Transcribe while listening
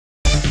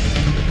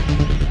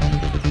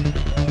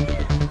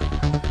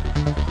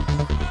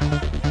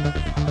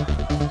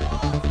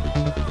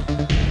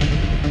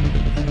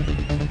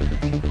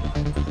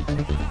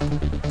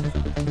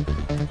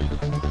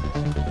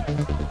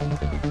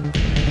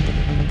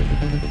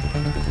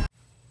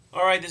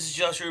Alright, this is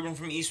Josh Rubin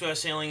from East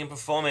West Sailing and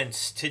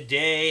Performance.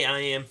 Today I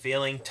am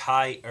feeling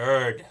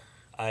tired.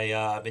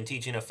 I've been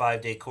teaching a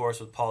 5-day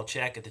course with Paul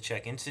Chek at the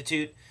Chek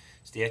Institute.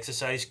 It's the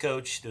exercise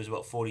coach. There was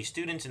about 40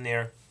 students in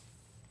there.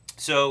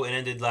 So it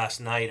ended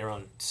last night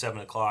around 7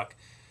 o'clock.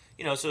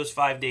 So it's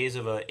 5 days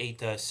of a 8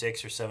 to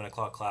 6 or 7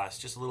 o'clock class.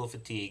 Just a little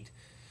fatigued.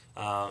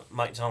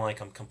 Might sound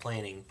like I'm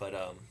complaining, but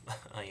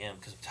I am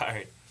because I'm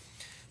tired.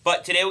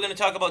 But today we're going to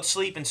talk about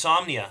sleep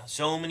insomnia.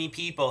 So many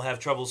people have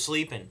trouble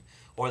sleeping.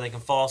 Or they can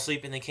fall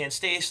asleep and they can't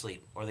stay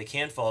asleep. Or they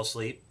can't fall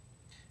asleep,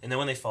 and then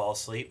when they fall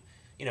asleep,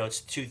 it's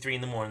 2, 3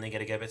 in the morning, they got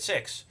to get up at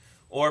 6.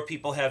 Or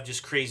people have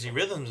just crazy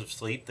rhythms of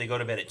sleep. They go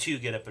to bed at 2,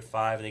 get up at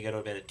 5, and they go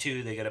to bed at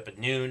 2, they get up at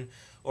noon.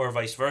 Or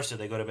vice versa,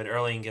 they go to bed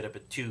early and get up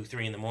at 2,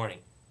 3 in the morning.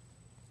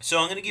 So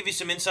I'm going to give you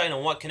some insight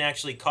on what can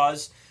actually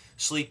cause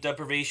sleep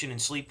deprivation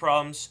and sleep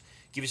problems.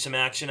 Give you some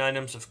action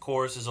items. Of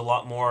course, there's a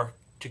lot more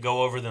to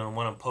go over than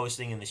what I'm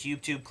posting in this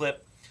YouTube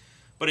clip.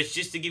 But it's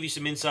just to give you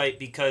some insight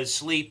because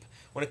sleep,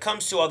 when it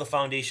comes to all the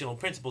foundational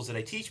principles that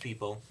I teach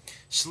people,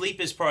 sleep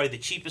is probably the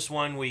cheapest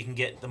one where you can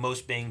get the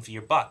most bang for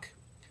your buck.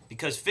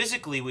 Because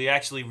physically, we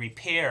actually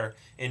repair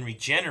and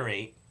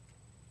regenerate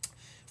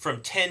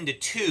from 10 to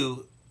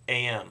 2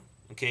 a.m.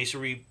 Okay,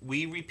 so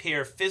we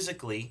repair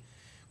physically,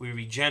 we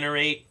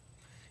regenerate,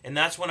 and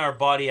that's when our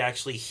body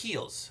actually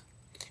heals.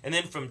 And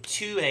then from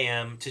 2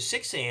 a.m. to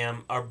 6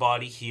 a.m., our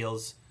body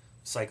heals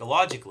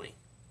psychologically.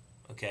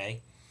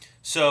 Okay,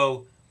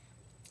 so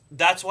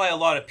that's why a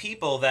lot of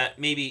people that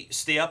maybe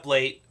stay up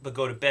late but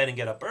go to bed and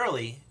get up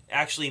early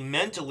actually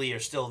mentally are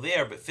still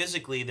there, but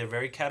physically they're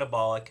very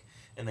catabolic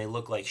and they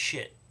look like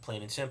shit,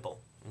 plain and simple.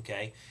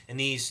 Okay, and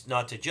these,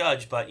 not to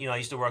judge, but I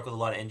used to work with a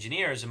lot of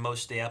engineers, and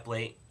most stay up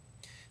late,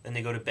 then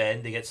they go to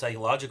bed, they get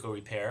psychological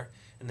repair,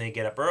 and they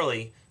get up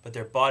early, but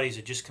their bodies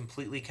are just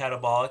completely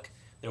catabolic.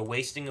 They're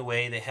wasting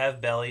away. They have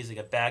bellies. They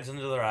got bags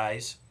under their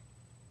eyes,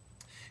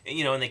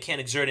 and they can't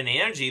exert any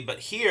energy. But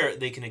here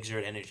they can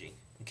exert energy.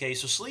 Okay,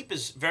 so sleep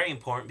is very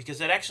important because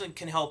that actually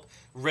can help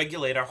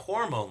regulate our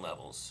hormone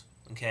levels.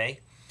 Okay,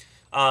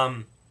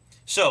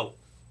 so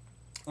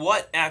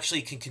what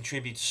actually can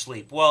contribute to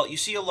sleep? Well, you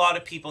see a lot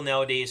of people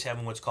nowadays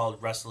having what's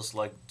called restless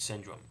leg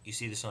syndrome. You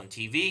see this on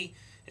TV.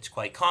 It's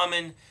quite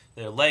common.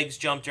 Their legs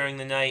jump during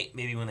the night.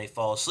 Maybe when they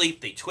fall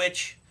asleep, they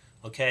twitch.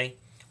 Okay,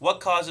 what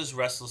causes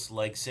restless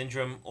leg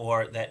syndrome,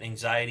 or that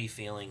anxiety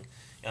feeling,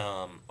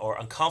 or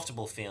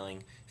uncomfortable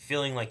feeling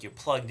like you're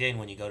plugged in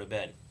when you go to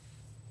bed?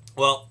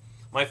 Well,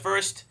 my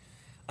first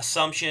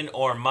assumption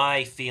or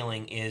my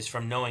feeling is,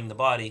 from knowing the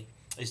body,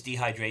 is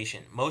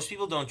dehydration. Most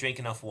people don't drink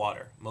enough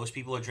water. Most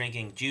people are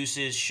drinking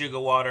juices, sugar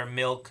water,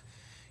 milk,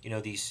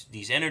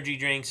 these energy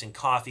drinks and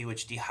coffee,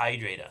 which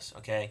dehydrate us,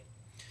 okay?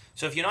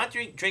 So if you're not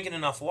drinking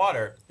enough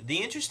water, the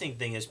interesting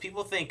thing is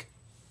people think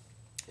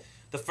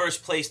the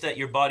first place that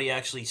your body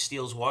actually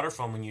steals water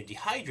from when you're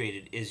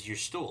dehydrated is your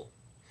stool.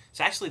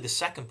 It's actually the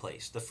second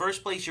place. The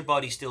first place your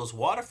body steals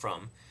water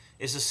from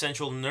is the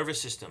central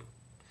nervous system.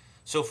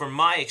 So from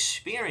my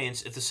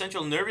experience, if the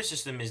central nervous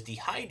system is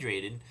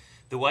dehydrated,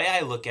 the way I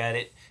look at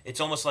it,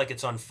 it's almost like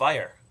it's on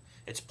fire.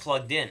 It's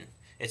plugged in.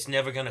 It's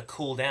never going to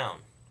cool down.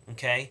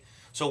 Okay?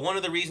 So one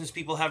of the reasons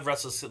people have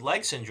restless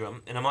leg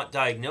syndrome, and I'm not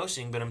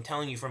diagnosing, but I'm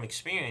telling you from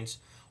experience,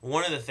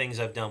 one of the things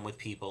I've done with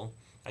people,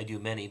 I do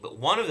many, but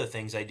one of the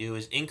things I do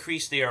is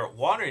increase their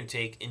water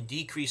intake and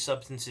decrease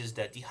substances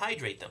that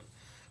dehydrate them.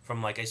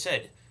 From, like I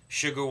said,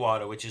 sugar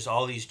water, which is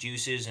all these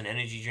juices and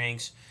energy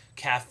drinks,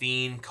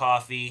 caffeine,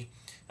 coffee,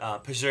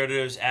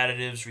 preservatives,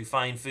 additives,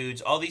 refined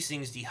foods, all these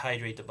things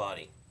dehydrate the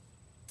body.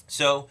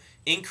 So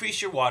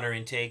increase your water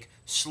intake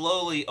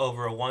slowly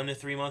over a 1 to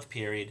 3 month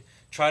period.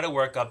 Try to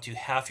work up to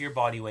half your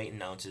body weight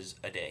in ounces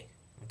a day.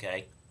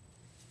 Okay.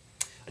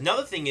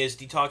 Another thing is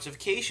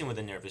detoxification with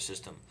the nervous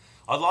system.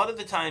 A lot of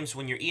the times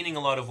when you're eating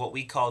a lot of what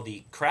we call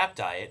the crap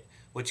diet,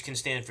 which can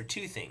stand for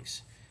 2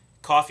 things: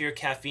 coffee or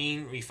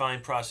caffeine,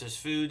 refined processed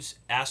foods,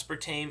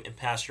 aspartame, and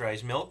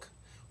pasteurized milk,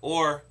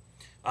 or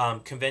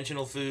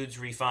conventional foods,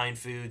 refined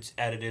foods,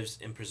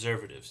 additives, and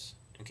preservatives.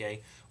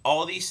 Okay,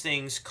 all these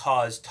things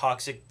cause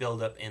toxic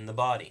buildup in the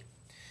body.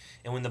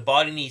 And when the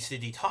body needs to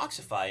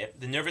detoxify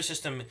it, the nervous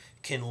system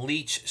can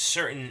leach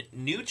certain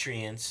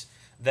nutrients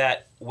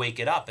that wake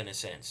it up, in a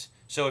sense.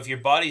 So if your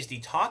body's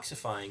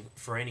detoxifying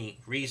for any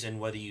reason,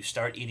 whether you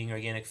start eating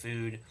organic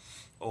food,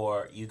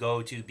 or you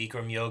go to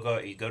Bikram yoga,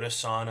 or you go to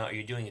sauna, or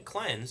you're doing a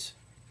cleanse,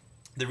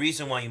 the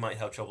reason why you might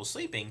have trouble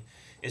sleeping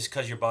is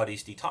because your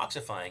body's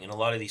detoxifying. And a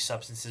lot of these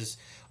substances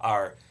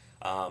are,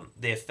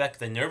 they affect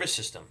the nervous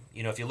system.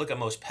 If you look at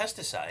most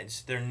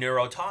pesticides, they're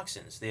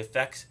neurotoxins. They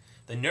affect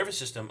the nervous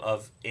system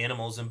of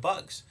animals and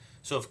bugs.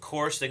 So of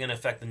course they're going to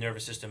affect the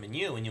nervous system in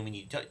you, and when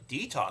you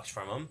detox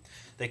from them,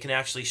 they can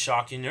actually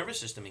shock your nervous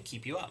system and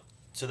keep you up.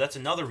 So that's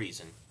another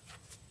reason.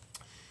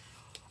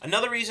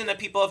 Another reason that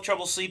people have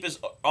trouble sleep is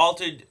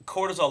altered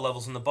cortisol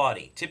levels in the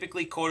body.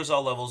 Typically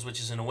cortisol levels,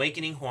 which is an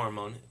awakening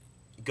hormone,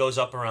 goes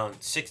up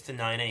around 6 to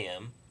 9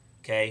 a.m.,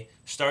 okay,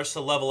 starts to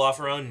level off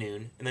around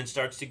noon, and then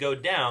starts to go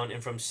down,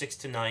 and from 6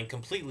 to 9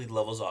 completely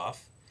levels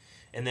off.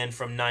 And then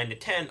from 9 to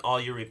 10, all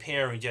your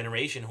repair and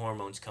regeneration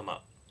hormones come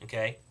up.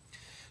 Okay?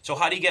 So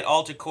how do you get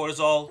altered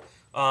cortisol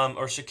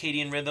or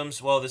circadian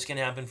rhythms? Well, this can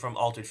happen from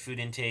altered food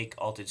intake,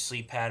 altered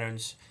sleep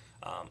patterns,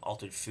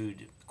 altered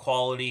food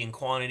quality and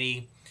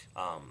quantity,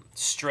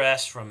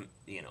 stress from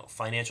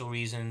financial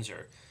reasons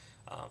or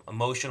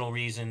emotional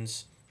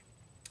reasons.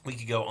 We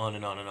could go on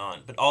and on and on.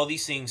 But all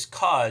these things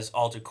cause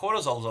altered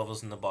cortisol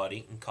levels in the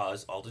body and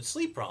cause altered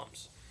sleep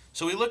problems.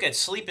 So we look at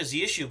sleep as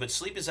the issue, but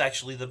sleep is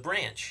actually the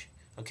branch.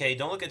 Okay,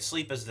 don't look at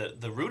sleep as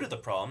the root of the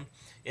problem.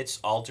 It's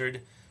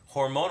altered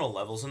hormonal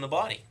levels in the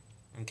body.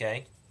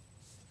 Okay.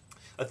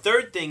 A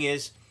third thing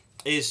is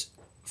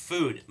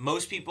food.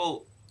 Most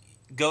people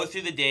go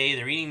through the day,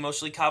 they're eating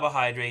mostly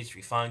carbohydrates,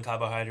 refined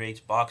carbohydrates,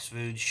 boxed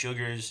foods,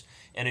 sugars,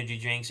 energy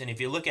drinks, and if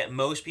you look at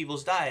most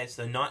people's diets,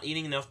 they're not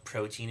eating enough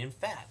protein and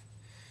fat.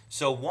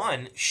 So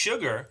one,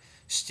 sugar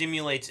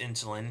stimulates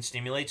insulin,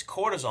 stimulates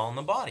cortisol in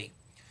the body.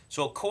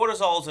 So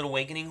cortisol is an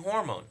awakening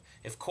hormone.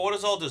 If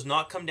cortisol does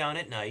not come down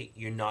at night,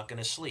 you're not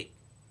going to sleep.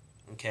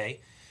 Okay?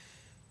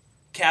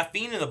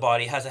 Caffeine in the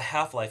body has a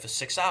half-life of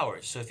 6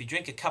 hours. So if you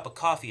drink a cup of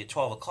coffee at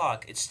 12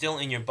 o'clock, it's still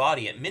in your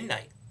body at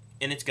midnight,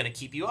 and it's going to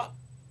keep you up.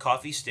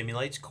 Coffee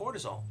stimulates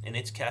cortisol, and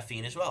it's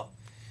caffeine as well.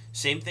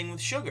 Same thing with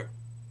sugar.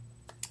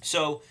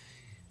 So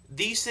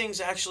these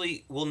things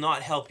actually will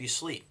not help you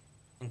sleep.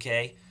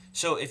 Okay?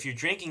 So if you're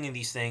drinking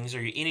these things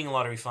or you're eating a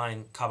lot of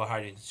refined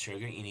carbohydrates and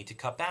sugar, you need to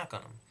cut back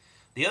on them.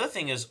 The other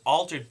thing is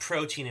altered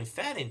protein and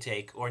fat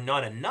intake, or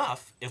not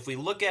enough. If we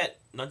look at,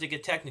 not to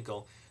get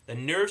technical, the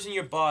nerves in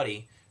your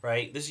body,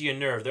 right, this is your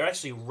nerve, they're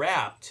actually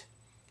wrapped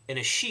in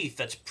a sheath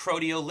that's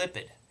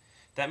proteolipid.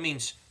 That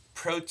means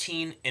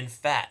protein and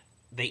fat.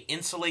 They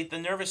insulate the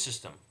nervous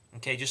system,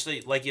 okay, just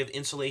like you have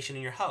insulation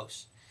in your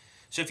house.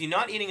 So if you're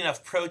not eating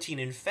enough protein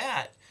and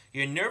fat,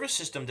 your nervous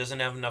system doesn't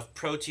have enough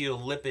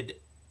proteolipid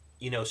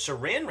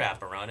saran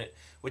wrap around it,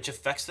 which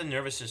affects the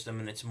nervous system,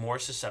 and it's more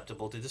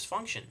susceptible to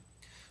dysfunction.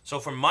 So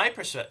from my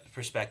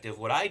perspective,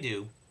 what I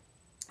do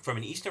from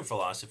an Eastern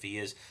philosophy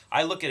is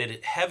I look at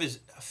it,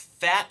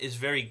 fat is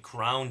very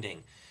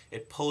grounding.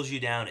 It pulls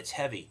you down, it's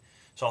heavy.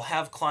 So I'll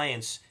have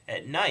clients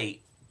at night,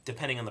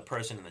 depending on the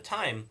person and the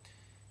time,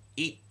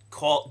 eat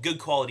good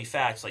quality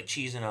fats like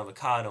cheese and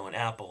avocado and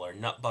apple, or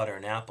nut butter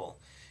and apple,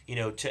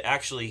 to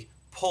actually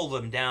pull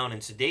them down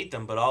and sedate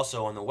them, but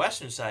also on the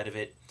Western side of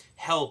it,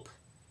 help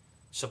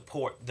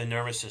support the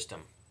nervous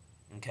system.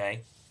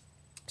 Okay?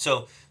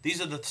 So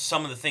these are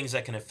some of the things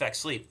that can affect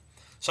sleep.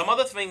 Some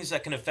other things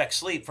that can affect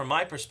sleep, from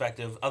my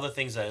perspective, other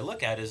things that I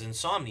look at is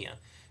insomnia.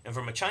 And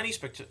from a Chinese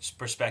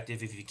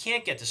perspective, if you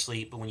can't get to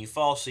sleep, but when you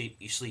fall asleep,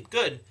 you sleep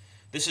good,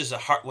 this is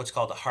what's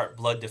called a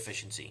heart-blood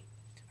deficiency.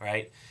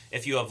 Right?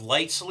 If you have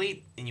light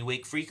sleep and you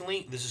wake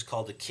frequently, this is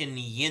called a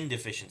qin-yin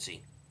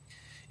deficiency.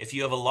 If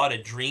you have a lot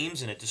of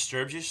dreams and it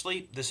disturbs your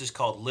sleep, this is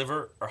called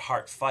liver or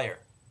heart fire.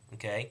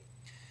 Okay?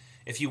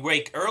 If you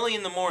wake early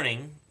in the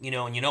morning,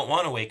 and you don't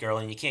want to wake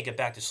early and you can't get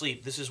back to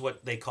sleep, this is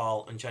what they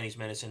call in Chinese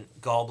medicine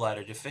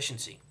gallbladder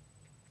deficiency.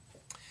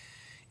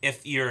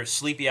 If you're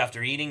sleepy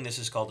after eating, this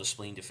is called a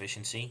spleen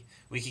deficiency.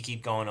 We could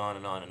keep going on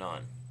and on and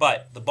on.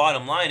 But the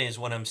bottom line is,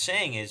 what I'm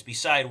saying is,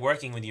 beside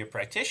working with your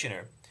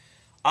practitioner,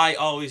 I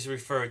always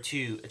refer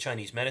to a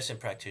Chinese medicine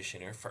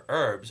practitioner for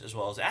herbs as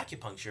well as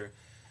acupuncture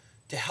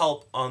to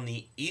help on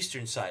the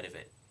Eastern side of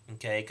it.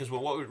 Okay, because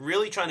what we're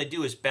really trying to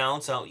do is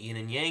balance out yin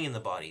and yang in the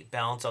body,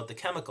 balance out the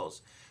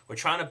chemicals. We're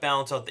trying to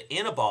balance out the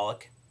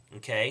anabolic,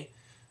 okay,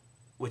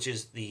 which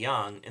is the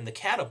yang, and the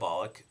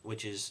catabolic,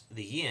 which is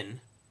the yin,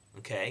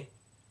 okay,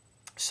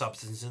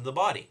 substance in the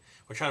body.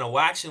 We're trying to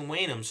wax and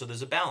wane them so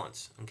there's a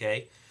balance,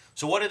 okay.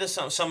 So what are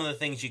some of the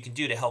things you can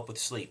do to help with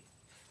sleep?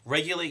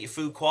 Regulate your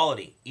food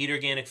quality. Eat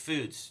organic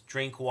foods.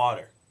 Drink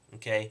water,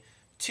 okay.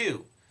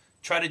 2,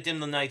 try to dim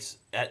the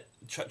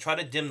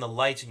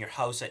lights in your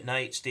house at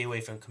night. Stay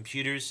away from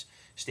computers.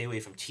 Stay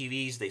away from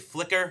TVs. They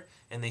flicker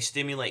and they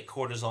stimulate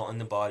cortisol in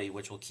the body,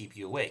 which will keep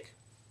you awake.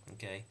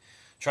 Okay.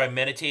 Try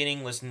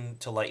meditating. Listen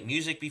to light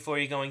music before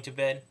you're going to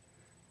bed.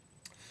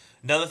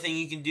 Another thing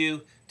you can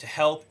do to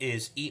help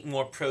is eat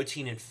more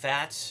protein and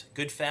fats,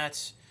 good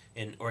fats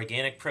and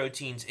organic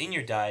proteins in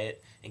your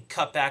diet, and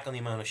cut back on the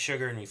amount of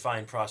sugar and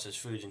refined processed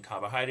foods and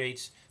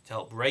carbohydrates to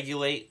help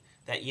regulate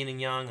that yin and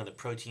yang of the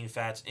protein,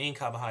 fats, and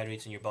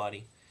carbohydrates in your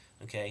body.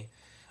 Okay.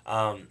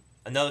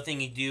 Another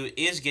thing you do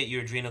is get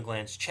your adrenal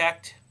glands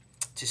checked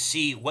to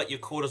see what your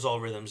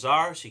cortisol rhythms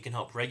are, so you can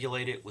help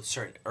regulate it with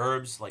certain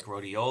herbs like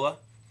rhodiola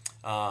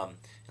and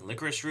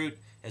licorice root,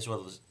 as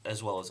well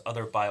as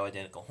other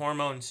bioidentical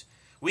hormones.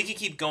 We could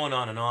keep going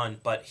on,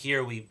 but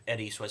here at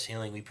East West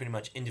Healing, we pretty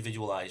much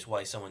individualize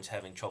why someone's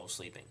having trouble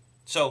sleeping.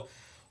 So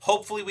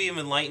hopefully we have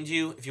enlightened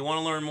you. If you want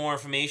to learn more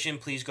information,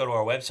 please go to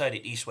our website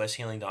at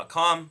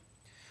eastwesthealing.com,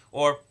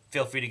 or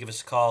feel free to give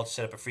us a call to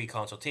set up a free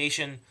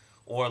consultation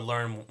or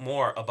learn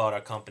more about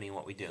our company and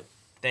what we do.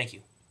 Thank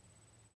you.